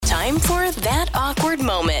time for That Awkward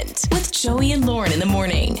Moment with Joey and Lauren in the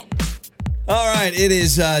morning. All right, it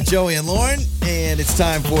is Joey and Lauren, and it's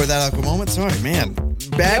time for That Awkward Moment. Sorry, man.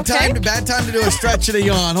 Bad time to do a stretch and a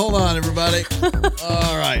yawn. Hold on, everybody.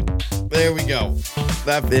 All right, there we go.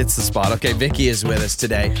 It's the spot. Okay, Vicky is with us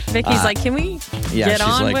today. Vicky's like, can we get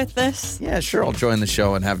on with this? Yeah, sure. I'll join the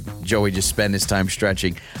show and have Joey just spend his time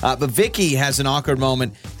stretching. But Vicky has an awkward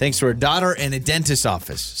moment thanks to her daughter and a dentist's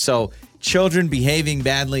office. So children behaving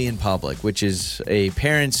badly in public, which is a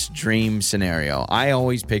parent's dream scenario. I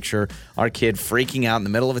always picture our kid freaking out in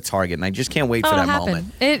the middle of a Target, and I just can't wait for that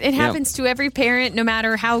moment. It happens to every parent, no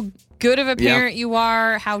matter how good of a parent you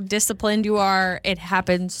are, how disciplined you are. It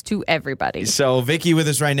happens to everybody. So Vicky with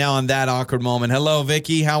us right now on That Awkward Moment. Hello,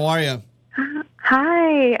 Vicky. How are you?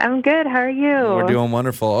 Hi, I'm good. How are you? We're doing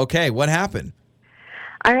wonderful. Okay, what happened?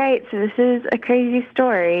 All right, so this is a crazy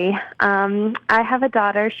story. I have a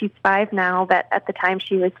daughter. She's 5 now, but at the time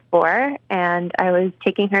she was 4, and I was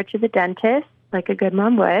taking her to the dentist, like a good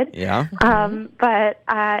mom would. Yeah. But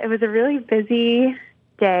it was a really busy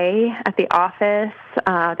day at the office.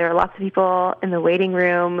 There were lots of people in the waiting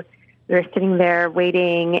room. We were sitting there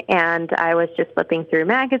waiting, and I was just flipping through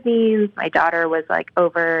magazines. My daughter was like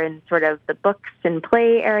over in sort of the books and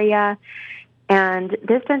play area. And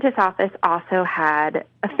this dentist office also had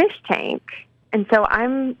a fish tank. And so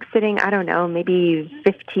I'm sitting, I don't know, maybe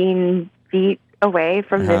 15 feet away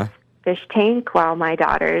from this fish tank while my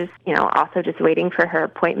daughter's, also just waiting for her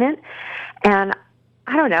appointment. And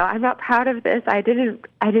I don't know, I'm not proud of this. I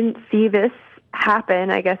didn't see this happen.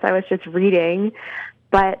 I guess I was just reading.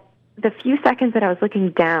 But the few seconds that I was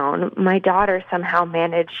looking down, my daughter somehow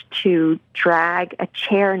managed to drag a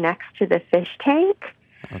chair next to the fish tank.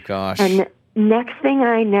 Oh, gosh. And next thing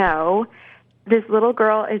I know, this little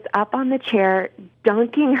girl is up on the chair,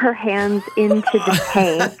 dunking her hands into the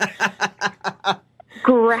tank,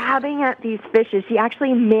 grabbing at these fishes. She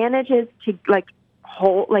actually manages to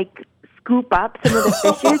scoop up some of the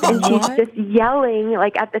fishes, and she's just yelling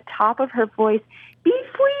at the top of her voice, "Be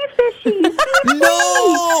free, fishies! Be free!"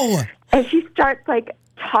 No! And she starts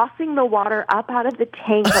tossing the water up out of the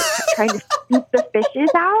tank, trying to scoop the fishes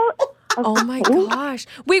out. Oh my gosh!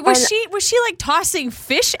 Wait, was she tossing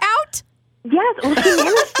fish out? Yes, well, she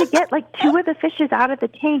managed to get 2 of the fishes out of the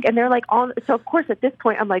tank, and they're on. So of course, at this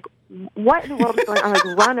point, I'm like, "What in the world is going on?"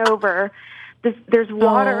 I'm run over. There's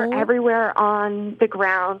water everywhere on the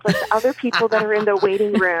ground. The other people that are in the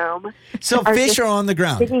waiting room. So fish are on the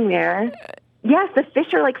ground. Sitting there. Yes, the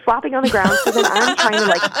fish are flopping on the ground. So then I'm trying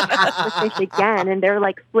to catch the fish again, and they're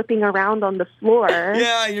flipping around on the floor.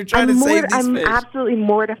 Yeah, you're trying to save these I'm fish. absolutely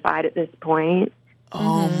mortified at this point.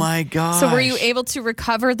 Oh my gosh. So were you able to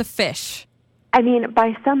recover the fish? I mean,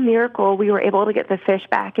 by some miracle, we were able to get the fish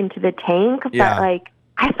back into the tank, but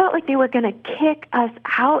I felt like they were going to kick us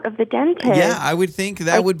out of the dentist. Yeah, I would think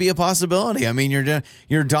that would be a possibility. I mean,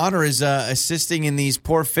 your daughter is assisting in these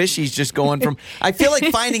poor fishies just going from... I feel like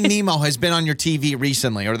Finding Nemo has been on your TV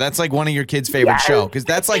recently, or that's one of your kids' favorite show, because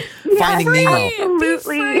that's Finding Nemo.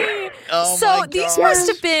 Absolutely. Oh so these must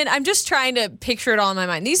have been... I'm just trying to picture it all in my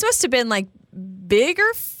mind. These must have been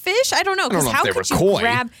bigger fish? I don't know. Because how could you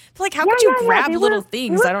grab... How could you grab little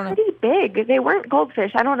things? I don't know. Pretty big. They weren't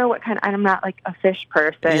goldfish. I don't know what kind. I'm not a fish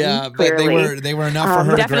person. Yeah, clearly. but they were enough for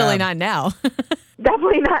her. Definitely to grab. not now.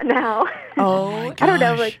 Definitely not now. Oh, I don't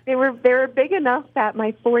know. They were big enough that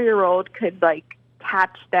my 4-year-old could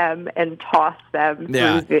catch them and toss them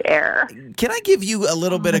through the air. Can I give you a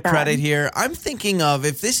little bit of credit here? I'm thinking of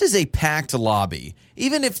if this is a packed lobby,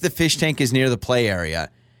 even if the fish tank is near the play area.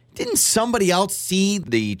 Didn't somebody else see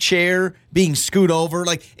the chair being scooted over?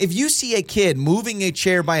 If you see a kid moving a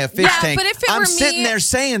chair by a fish tank, but if it I'm were sitting there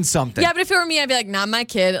saying something. Yeah, but if it were me, I'd be like, not my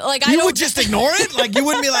kid. You would just ignore it? You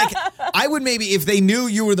wouldn't be like, I would maybe, if they knew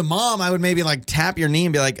you were the mom, I would maybe tap your knee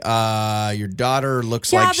and be like, your daughter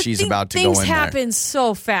looks like she's about to go in there. Things happen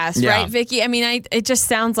so fast, right, Vicky? I mean, it just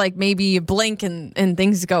sounds like maybe you blink and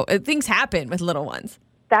things happen with little ones.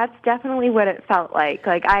 That's definitely what it felt like.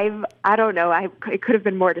 I don't know. I could have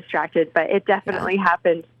been more distracted, but it definitely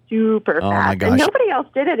happened super fast. My gosh. And nobody else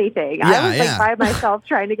did anything. I was by myself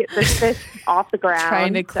trying to get the fish off the ground.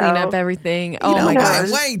 Trying to clean up everything. My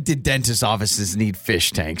gosh. Why did dentist offices need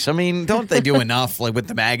fish tanks? I mean, don't they do enough with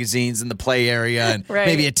the magazines and the play area and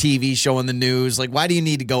maybe a TV show in the news? Why do you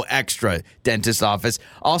need to go extra, dentist office?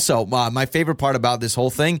 Also, my favorite part about this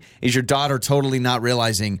whole thing is your daughter totally not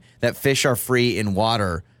realizing that fish are free in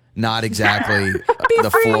water, not exactly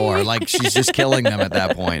the floor. She's just killing them at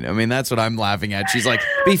that point. I mean, that's what I'm laughing at. She's like,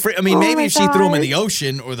 be free. I mean, maybe if she threw them in the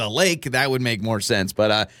ocean or the lake, that would make more sense.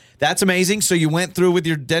 But that's amazing. So you went through with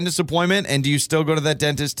your dentist appointment, and do you still go to that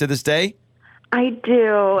dentist to this day? I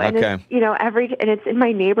do, and it's, it's in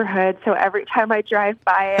my neighborhood, so every time I drive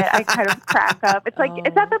by it, I kind of crack up. It's like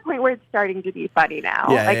it's at the point where it's starting to be funny now.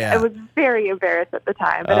 I was very embarrassed at the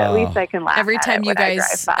time, but at least I can laugh. Every time you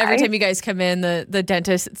guys come in, the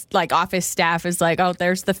dentist's office staff is like, "Oh,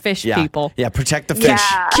 there's the fish people." Yeah, protect the fish.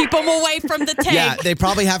 Yeah. Keep them away from the tank. Yeah, they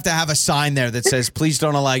probably have to have a sign there that says, "Please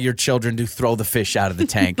don't allow your children to throw the fish out of the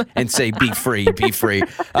tank," and say, "Be free, be free."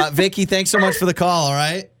 Vicky, thanks so much for the call. All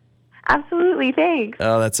right. Absolutely, thanks.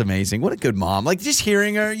 Oh, that's amazing. What a good mom. Like, just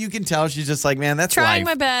hearing her, you can tell she's just like, man, that's trying life.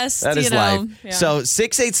 my best. That is life. Yeah. So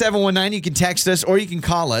 68719, you can text us or you can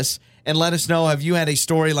call us and let us know, have you had a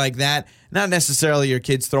story like that? Not necessarily your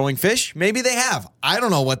kids throwing fish. Maybe they have. I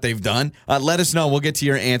don't know what they've done. Let us know. We'll get to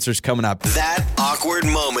your answers coming up. That Awkward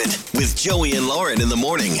Moment with Joey and Lauren in the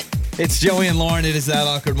morning. It's Joey and Lauren. It is That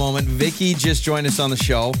Awkward Moment. Vicky just joined us on the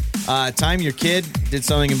show. Time your kid did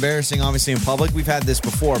something embarrassing, obviously in public. We've had this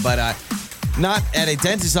before, but not at a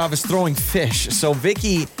dentist's office throwing fish. So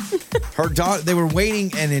Vicky, her daughter, they were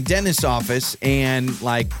waiting in a dentist's office, and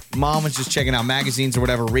mom was just checking out magazines or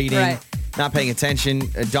whatever, reading, not paying attention.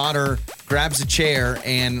 A daughter grabs a chair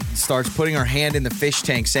and starts putting her hand in the fish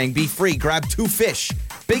tank, saying, "Be free, grab 2 fish.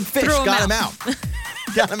 Big fish, got him out."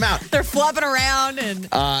 Got them out. They're flopping around, and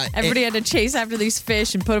everybody had to chase after these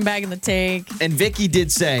fish and put them back in the tank. And Vicky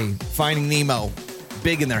did say Finding Nemo,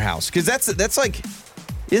 big in their house. Because that's like,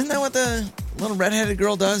 isn't that what the little redheaded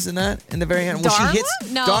girl does in the very end? Well, Darla? She hits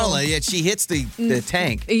Darla. Yeah, she hits the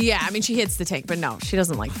tank. Yeah, I mean, she hits the tank, but no, she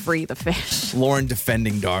doesn't free the fish. Lauren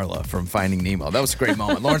defending Darla from Finding Nemo. That was a great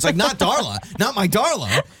moment. Lauren's like, not Darla, not my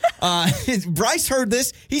Darla. Bryce heard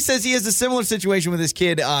this. He says he has a similar situation with his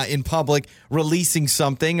kid in public releasing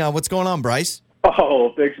something. What's going on, Bryce?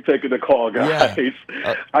 Oh, thanks for taking the call, guys.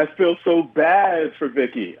 Yeah. I feel so bad for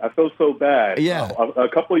Vicky. I feel so bad. Yeah. A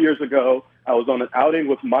couple of years ago, I was on an outing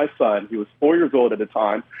with my son. He was 4 years old at the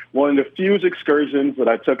time. One of the few excursions that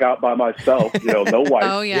I took out by myself, no wife.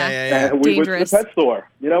 Oh, yeah. And we went to the pet store.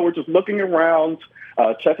 We're just looking around,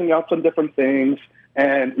 checking out some different things.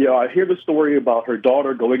 And, I hear the story about her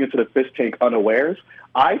daughter going into the fish tank unawares.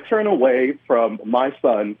 I turn away from my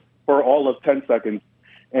son for all of 10 seconds,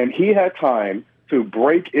 and he had time to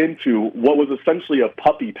break into what was essentially a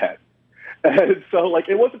puppy pen. And so,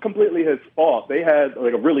 it wasn't completely his fault. They had,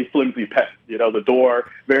 a really flimsy pen. The door,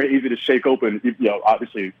 very easy to shake open.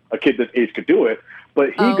 Obviously, a kid this age could do it.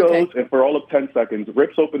 But he goes and for all of 10 seconds,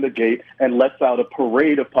 rips open the gate and lets out a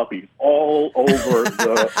parade of puppies all over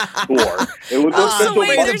the door. It was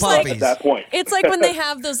essentially at that point. It's like when they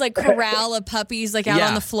have those corral of puppies out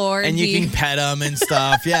on the floor. And you can pet them and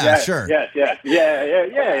stuff. Yeah, yes, sure.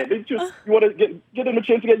 Yeah. They just, you want to get them a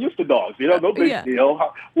chance to get used to dogs. No big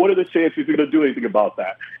deal. What are the chances you're going to do anything about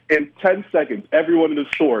that? In 10 seconmes, everyone in the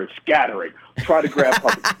store is scattering, trying to grab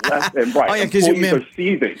puppies left and right. Oh, yeah, employees are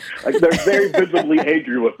seething. They're very visibly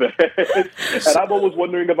angry with it. And I'm always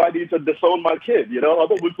wondering if I need to disown my kid. I'm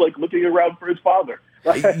always looking around for his father.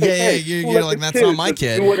 You're like, that's not my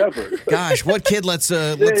kid. Do whatever. Gosh, what kid lets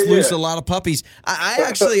loose a lot of puppies?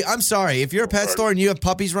 I'm sorry. If you're a pet store and you have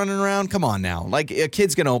puppies running around, come on now. A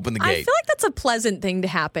kid's going to open the gate. I feel like that's a pleasant thing to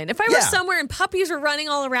happen. If I were somewhere and puppies were running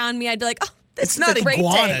all around me, I'd be like, oh, it's not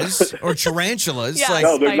iguanas or tarantulas.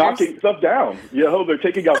 No, they're knocking stuff down. They're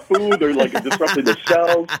taking out food. They're disrupting the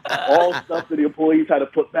shelves. All stuff that the employees had to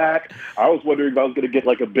put back. I was wondering if I was going to get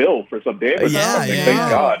a bill for some damage.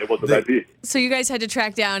 Thank God it wasn't that deep. So you guys had to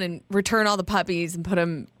track down and return all the puppies and put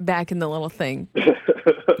them back in the little thing.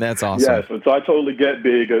 That's awesome. Yes, and so I totally get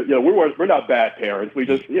big. We're not bad parents. We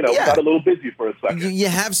just got a little busy for a second. You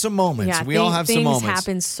have some moments. Yeah, we all have some moments. Things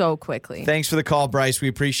happen so quickly. Thanks for the call, Bryce. We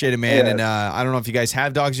appreciate it, man. And I don't know if you guys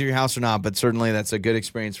have dogs at your house or not, but certainly that's a good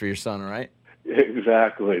experience for your son, all right?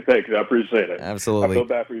 Exactly. Thank you. I appreciate it. Absolutely. I feel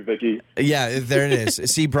bad for you, Vicky. Yeah, there it is.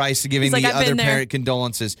 See Bryce giving the other parent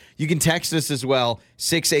condolences. You can text us as well,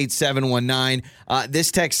 68719.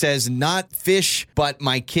 This text says, not fish, but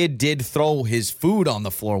my kid did throw his food on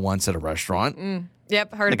the floor once at a restaurant.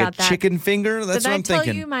 Yep, heard about that. Chicken finger? That's what I'm thinking. Did I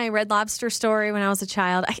tell you my Red Lobster story when I was a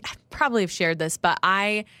child? I probably have shared this, but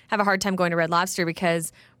I have a hard time going to Red Lobster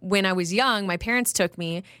because when I was young, my parents took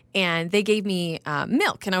me and they gave me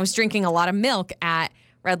milk, and I was drinking a lot of milk at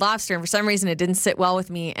Red Lobster, and for some reason it didn't sit well with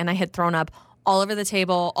me, and I had thrown up all over the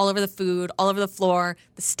table, all over the food, all over the floor.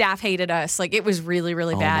 The staff hated us. It was really,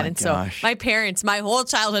 really bad. And gosh. So my parents, my whole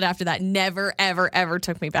childhood after that, never, ever, ever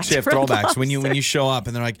took me back to Red throwbacks. Lobster. When you show up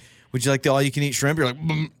and they're like, would you like the all-you-can-eat shrimp? You're like,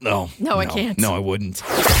 no. No, I can't. No, I wouldn't.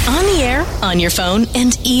 On the air, on your phone,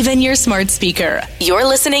 and even your smart speaker. You're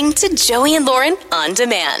listening to Joey and Lauren On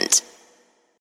Demand.